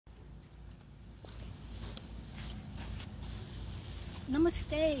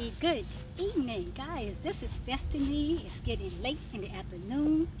Namaste, good evening, guys. This is Destiny. It's getting late in the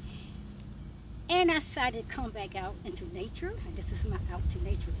afternoon, and I decided to come back out into nature. This is my out to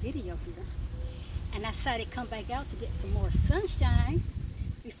nature video here, and I decided to come back out to get some more sunshine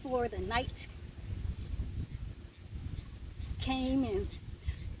before the night came and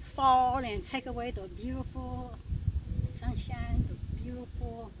fall and take away the beautiful sunshine, the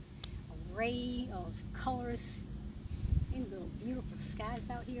beautiful array of colors in the beautiful skies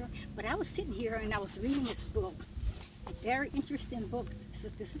out here. But I was sitting here and I was reading this book, a very interesting book.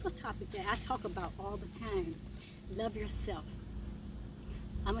 This is a topic that I talk about all the time. Love yourself.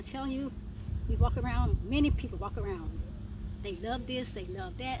 I'm gonna tell you, we walk around, many people walk around, they love this, they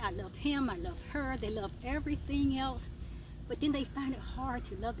love that, I love him, I love her, they love everything else, but then they find it hard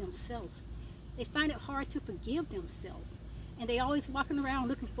to love themselves. They find it hard to forgive themselves, and they always walking around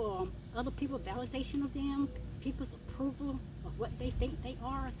looking for other people's validation of them, people's approval of what they think they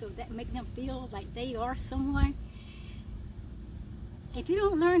are, so that make them feel like they are someone. If you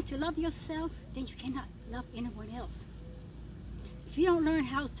don't learn to love yourself, then you cannot love anyone else. If you don't learn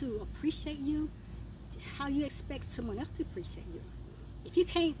how to appreciate you, how you expect someone else to appreciate you? If you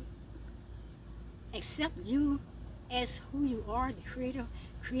can't accept you as who you are, the Creator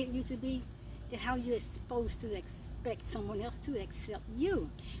created you to be, then how you supposed to expect someone else to accept you?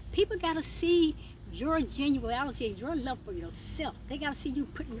 People gotta see your genuality, your love for yourself. They gotta see you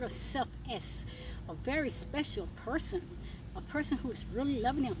putting yourself as a very special person, a person who's really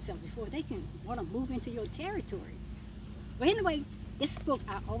loving themselves before they can want to move into your territory. But anyway, this book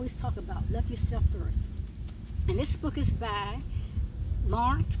I always talk about, Love Yourself First. And this book is by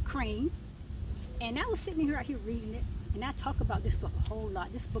Lawrence Crane. And I was sitting here out here reading it, and I talk about this book a whole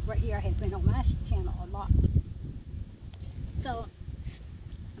lot. This book right here has been on my channel a lot. So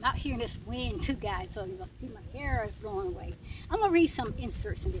I'm out here in this wind too, guys, so you're gonna see my hair is blowing away. I'm gonna read some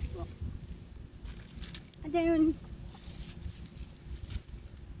inserts in this book. And then,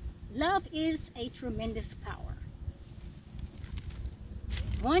 love is a tremendous power.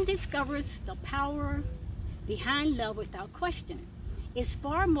 One discovers the power behind love without question. It's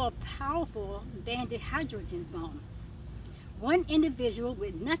far more powerful than the hydrogen bomb. One individual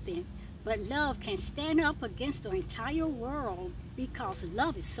with nothing but love can stand up against the entire world because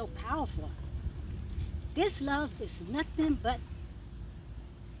love is so powerful. This love is nothing but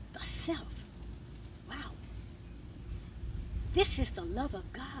the self. Wow. This is the love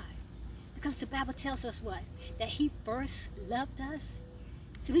of God. Because the Bible tells us what? That He first loved us.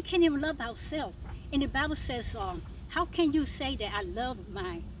 So we can't even love ourselves. And the Bible says, how can you say that I love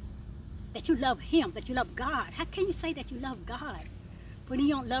that you love Him, that you love God? How can you say that you love God when you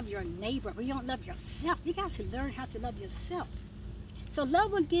don't love your neighbor, when you don't love yourself? You got to learn how to love yourself. So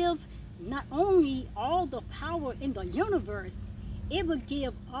love will give not only all the power in the universe, it will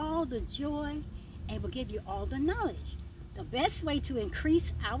give all the joy, and it will give you all the knowledge. The best way to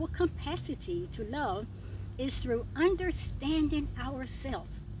increase our capacity to love is through understanding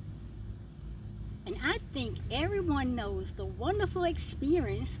ourselves. And I think everyone knows the wonderful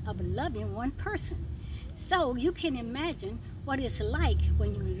experience of loving one person. So you can imagine what it's like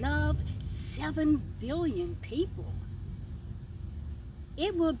when you love 7 billion people.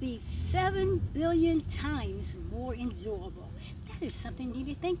 It will be 7 billion times more enjoyable. That is something you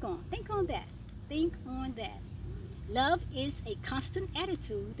need to think on. Think on that. Think on that. Love is a constant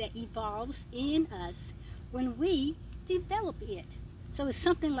attitude that evolves in us when we develop it. So it's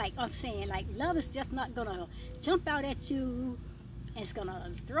something like, I'm saying, like love is just not gonna jump out at you, and it's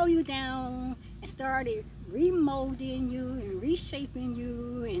gonna throw you down and start remolding you and reshaping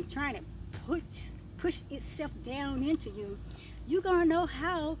you and trying to push itself down into you. You're gonna know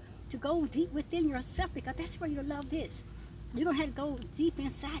how to go deep within yourself, because that's where your love is. You're gonna have to go deep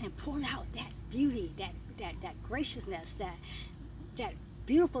inside and pull out that beauty, that graciousness, that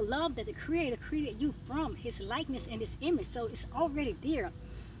beautiful love that the Creator created you from His likeness and His image. So it's already there.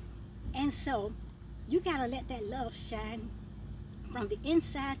 And so you gotta let that love shine from the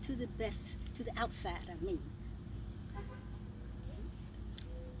inside to the outside, I mean.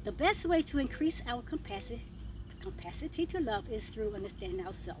 The best way to increase our capacity to love is through understanding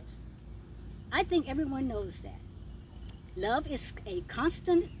ourselves. I think everyone knows that. Love is a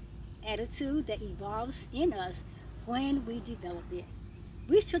constant attitude that evolves in us when we develop it.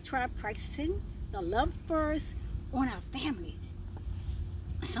 We should try practicing the love first on our families.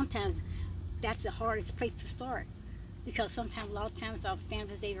 Sometimes that's the hardest place to start, because sometimes, a lot of times, our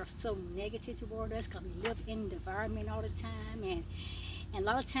families, they are so negative toward us because we live in the environment all the time, and a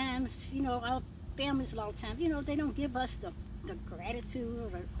lot of times, you know, our families, a lot of times, you know, they don't give us the the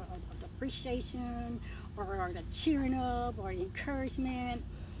gratitude or the appreciation or the cheering up or the encouragement,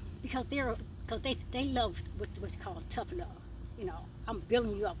 because they love what's called tough love. You know, I'm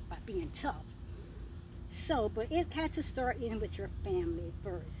building you up by being tough. So, but it had to start in with your family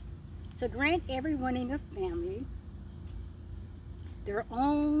first. So grant everyone in your family their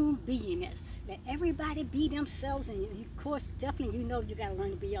own beingness. Let everybody be themselves, and of course, definitely, you know, you got to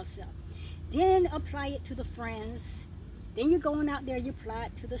learn to be yourself. Then apply it to the friends. Then you're going out there, you apply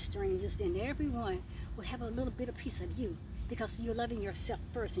it to the strangers. Then everyone will have a little bit of piece of you, because you're loving yourself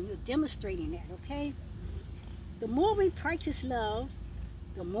first and you're demonstrating that, okay? The more we practice love,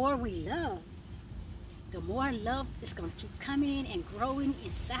 the more we love. The more love is going to keep coming and growing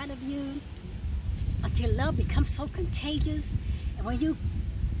inside of you until love becomes so contagious. And when you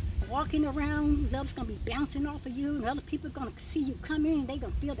walking around, love's going to be bouncing off of you, and other people are going to see you come in, and they're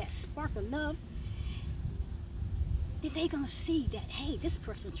going to feel that spark of love. Then they're going to see that, hey, this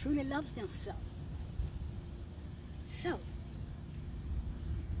person truly loves themselves. So,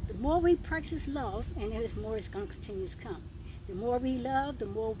 the more we practice love, and the more it's going to continue to come. The more we love, the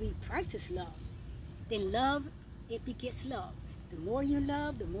more we practice love. Then love, it begets love. The more you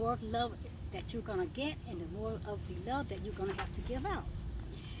love, the more of love that you're going to get, and the more of the love that you're going to have to give out.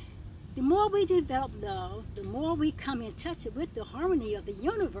 The more we develop love, the more we come in touch with the harmony of the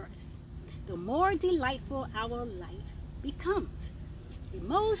universe, the more delightful our life becomes. The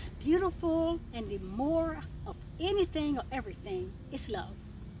most beautiful and the more of anything or everything is love.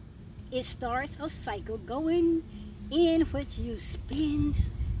 It starts a cycle going in which you spin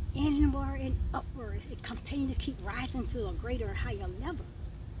inward and upwards. It continues to keep rising to a greater, higher level.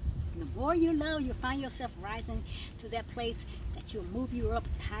 And the more you love, you find yourself rising to that place that will move you up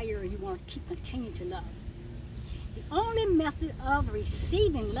higher, and you want to keep continuing to love. The only method of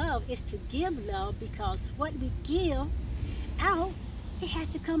receiving love is to give love, because what we give out, it has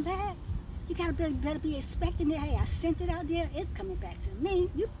to come back. You gotta better be expecting it. Hey, I sent it out there, it's coming back to me.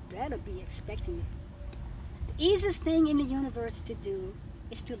 You better be expecting it. The easiest thing in the universe to do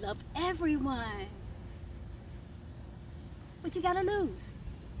is to love everyone. What you gotta lose?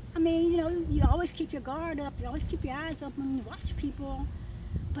 I mean, you know, you always keep your guard up, you always keep your eyes open, you watch people,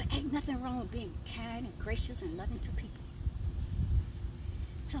 but ain't nothing wrong with being kind and gracious and loving to people.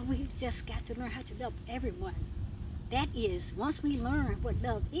 So we just got to learn how to love everyone. That is, once we learn what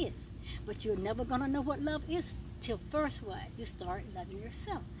love is. But you're never gonna know what love is till first what? You start loving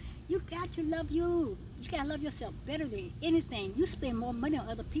yourself. You got to love you. You gotta love yourself better than anything. You spend more money on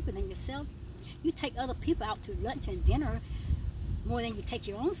other people than yourself. You take other people out to lunch and dinner more than you take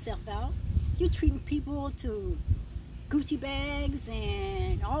your own self out. You're treating people to Gucci bags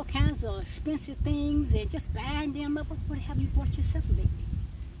and all kinds of expensive things and just buying them up. What have you bought yourself lately?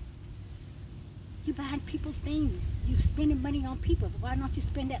 You buying people things. You spending money on people. Why don't you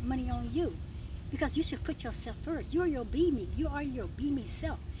spend that money on you? Because you should put yourself first. You're your be me. You are your be me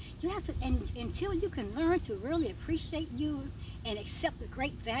self. You have to, and until you can learn to really appreciate you and accept the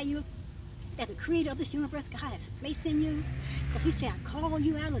great value that the creator of this universe, God, has placed in you. Because he said, I call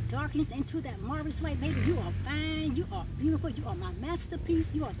you out of darkness into that marvelous light. Baby, you are fine. You are beautiful. You are my masterpiece.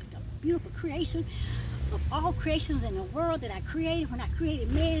 You are the beautiful creation of all creations in the world that I created. When I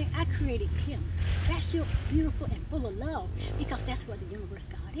created man, I created him special, beautiful, and full of love, because that's what the universe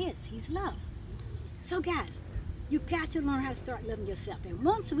God is. He's love. So guys, you got to learn how to start loving yourself. And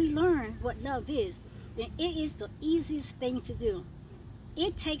once we learn what love is, then it is the easiest thing to do.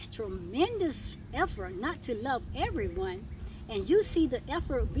 It takes tremendous effort not to love everyone, and you see the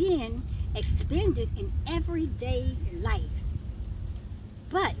effort being expended in everyday life.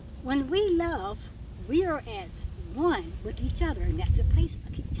 But when we love, we are at one with each other, and that's the place.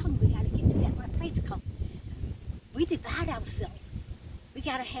 I keep telling you, we got to get to that right place, because we divide ourselves. We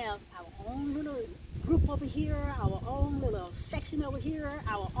got to have our own little group over here, our own little section over here,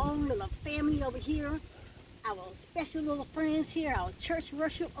 our own little family over here, our special little friends here, our church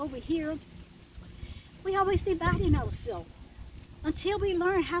worship over here. We always dividing ourselves until we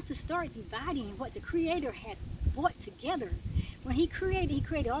learn how to start dividing what the Creator has brought together. When he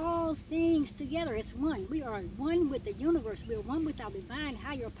created all things together as one. We are one with the universe. We are one with our divine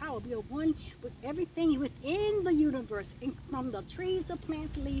higher power. We are one with everything within the universe, from the trees, the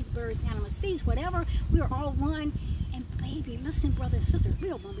plants, leaves, birds, animals, seeds, whatever. We are all one. And baby, listen, brothers and sisters,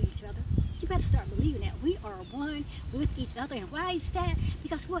 we are one with each other. You better start believing that we are one with each other. And why is that?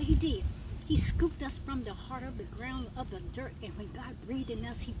 Because what he did, he scooped us from the heart of the ground of the dirt, and when God breathed in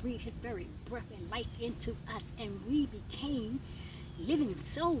us, he breathed his very breath and life into us, and we became living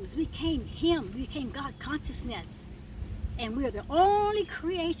souls. We became him. We became God consciousness. And we're the only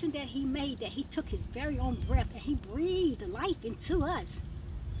creation that he made, that he took his very own breath and he breathed life into us.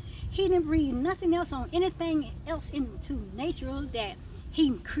 He didn't breathe nothing else on anything else into nature that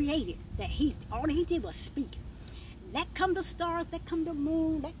he created. All he did was speak. Let come the stars, let come the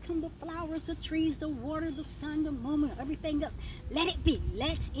moon, let come the flowers, the trees, the water, the sun, the moon, and everything else. Let it be,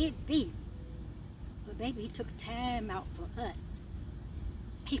 let it be. But baby, he took time out for us.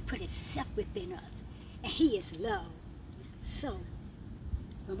 He put himself within us, and he is love. So,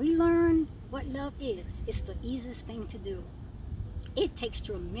 when we learn what love is, it's the easiest thing to do. It takes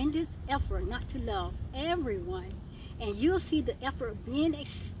tremendous effort not to love everyone, and you'll see the effort being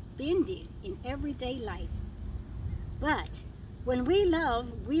expended in everyday life. But when we love,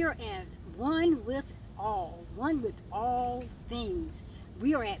 we are at one with all things.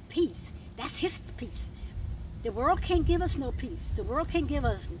 We are at peace. That's his peace. The world can't give us no peace. The world can't give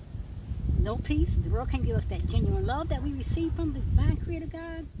us no peace. The world can't give us that genuine love that we receive from the divine creator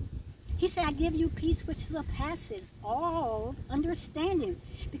God. He said, I give you peace which surpasses all understanding.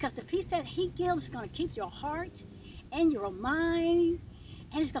 Because the peace that he gives is going to keep your heart and your mind,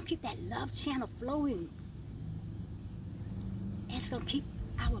 and it's going to keep that love channel flowing. And it's going to keep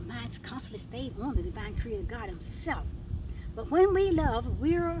our minds constantly stayed on the divine creator God himself. But when we love,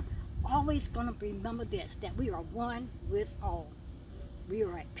 we're always going to remember this, that we are one with all. We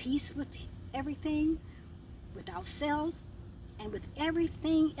are at peace with everything, with ourselves, and with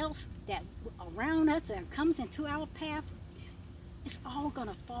everything else that around us that comes into our path. It's all going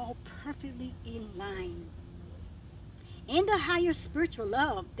to fall perfectly in line. In the higher spiritual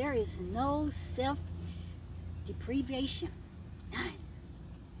love, there is no self-deprivation. None.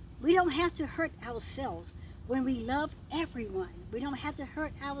 We don't have to hurt ourselves when we love everyone. We don't have to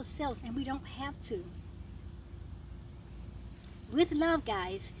hurt ourselves, and we don't have to. With love,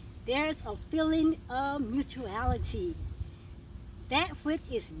 guys, there's a feeling of mutuality. That which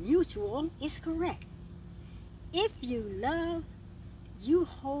is mutual is correct. If you love, you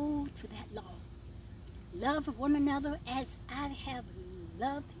hold to that law. Love one another as I have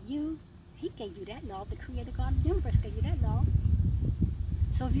loved you. He gave you that law. The creator God of the universe gave you that law.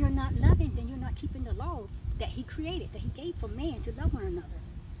 So if you're not loving, then you're not keeping the law that he created, that he gave for man to love one another.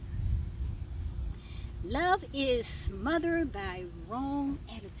 Love is smothered by wrong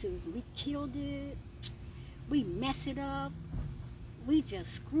attitudes. We killed it. We mess it up. We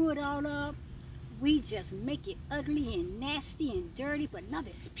just screw it all up. We just make it ugly and nasty and dirty. But love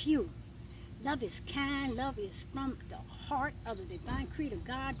is pure. Love is kind. Love is from the heart of the divine creator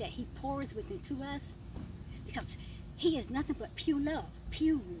God that he pours within to us. Because he is nothing but pure love.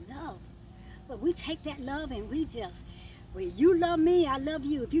 Pure love. But we take that love and we just, well, you love me, I love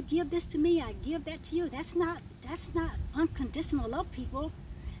you. If you give this to me, I give that to you. That's not unconditional love, people.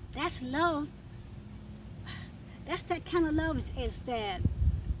 That's love. That's that kind of love is that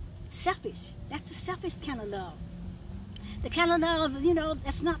selfish. That's the selfish kind of love. The kind of love, you know,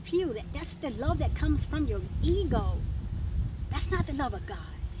 that's not pure. That's the love that comes from your ego. That's not the love of God.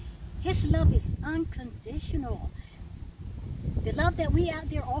 His love is unconditional. The love that we out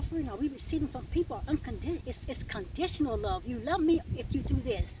there offering or we receiving from people are unconditional. It's conditional love. You love me if you do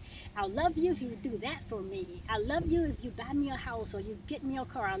this. I'll love you if you do that for me. I love you if you buy me a house or you get me a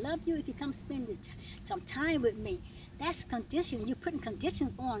car. I love you if you come spend some time with me. That's conditional. You're putting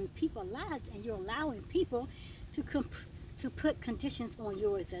conditions on people's lives, and you're allowing people to put conditions on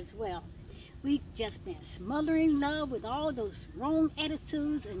yours as well. We've just been smothering love with all those wrong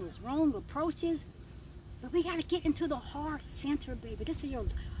attitudes and those wrong approaches. But we got to get into the heart center, baby. This is your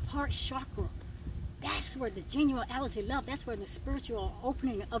heart chakra. That's where the genuality love, that's where the spiritual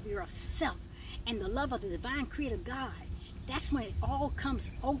opening of yourself and the love of the divine creator God, that's when it all comes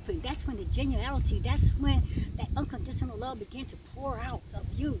open. That's when the genuality, that's when that unconditional love begins to pour out of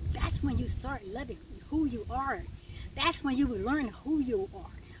you. That's when you start loving who you are. That's when you will learn who you are,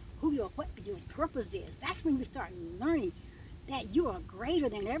 what your purpose is. That's when you start learning that you are greater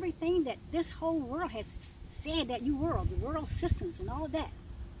than everything that this whole world has said that you were, the world systems and all that.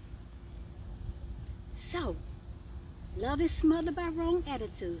 So, love is smothered by wrong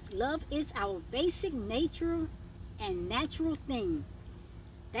attitudes. Love is our basic nature and natural thing.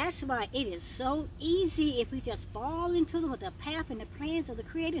 That's why it is so easy if we just fall into the path and the plans of the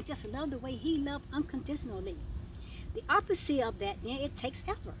Creator and just love the way He loved unconditionally. The opposite of that, then, it takes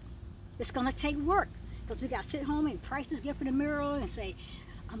effort. It's going to take work. Because we got to sit home and price this gift in the mirror and say,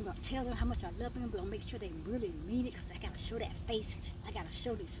 I'm going to tell them how much I love them. We're going to make sure they really mean it, because I got to show that face. I got to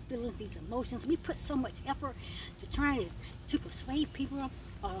show these feelings, these emotions. We put so much effort to try to persuade people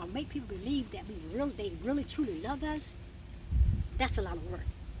or make people believe that they really truly love us. That's a lot of work.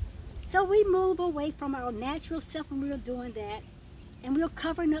 So we move away from our natural self when we're doing that, and we're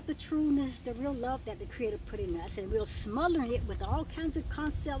covering up the trueness, the real love that the Creator put in us, and we're smothering it with all kinds of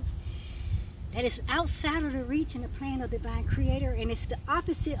concepts that is outside of the reach and the plan of the divine Creator, and it's the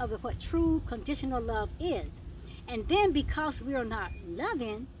opposite of what true conditional love is. And then because we are not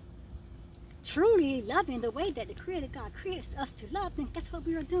loving, truly loving the way that the Creator God created us to love, then guess what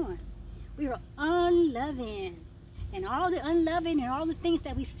we are doing? We are unloving. And all the unloving and all the things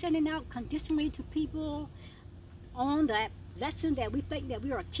that we're sending out conditionally to people on that lesson that we think that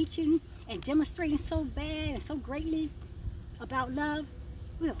we are teaching and demonstrating so bad and so greatly about love,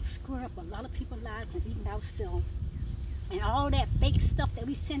 we'll screw up a lot of people's lives and even ourselves. And all that fake stuff that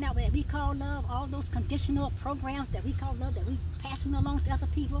we send out that we call love, all those conditional programs that we call love that we passing along to other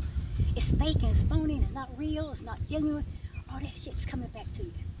people, it's fake and it's phony and it's not real, it's not genuine. All that shit's coming back to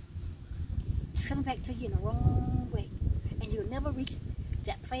you. It's coming back to you in the wrong way. And you'll never reach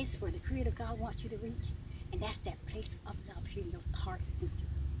that place where the Creator God wants you to reach. And that's that place of love here in your heart center.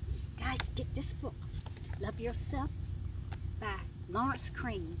 Guys, get this book, Love Yourself by Lawrence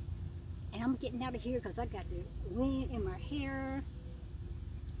Crane. And I'm getting out of here because I got the wind in my hair.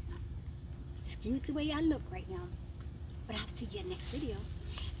 Excuse the way I look right now. But I'll see you in the next video.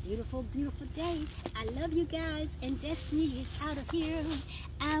 Beautiful, beautiful day. I love you guys, and Destiny is out of here.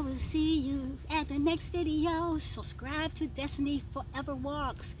 I will see you at the next video. Subscribe to Destiny Forever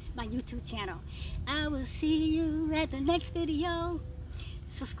Walks, my YouTube channel. I will see you at the next video.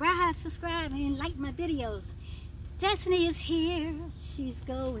 Subscribe, and like my videos. Destiny is here. She's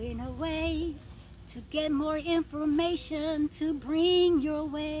going away to get more information to bring your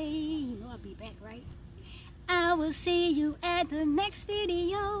way. You know I'll be back, right? I will see you at the next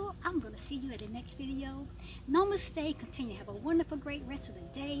video. I'm going to see you at the next video. No mistake. Continue to have a wonderful, great rest of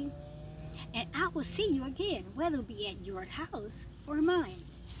the day. And I will see you again, whether it be at your house or mine.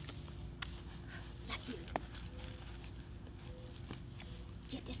 Love you.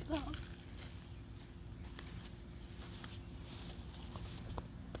 Get this book.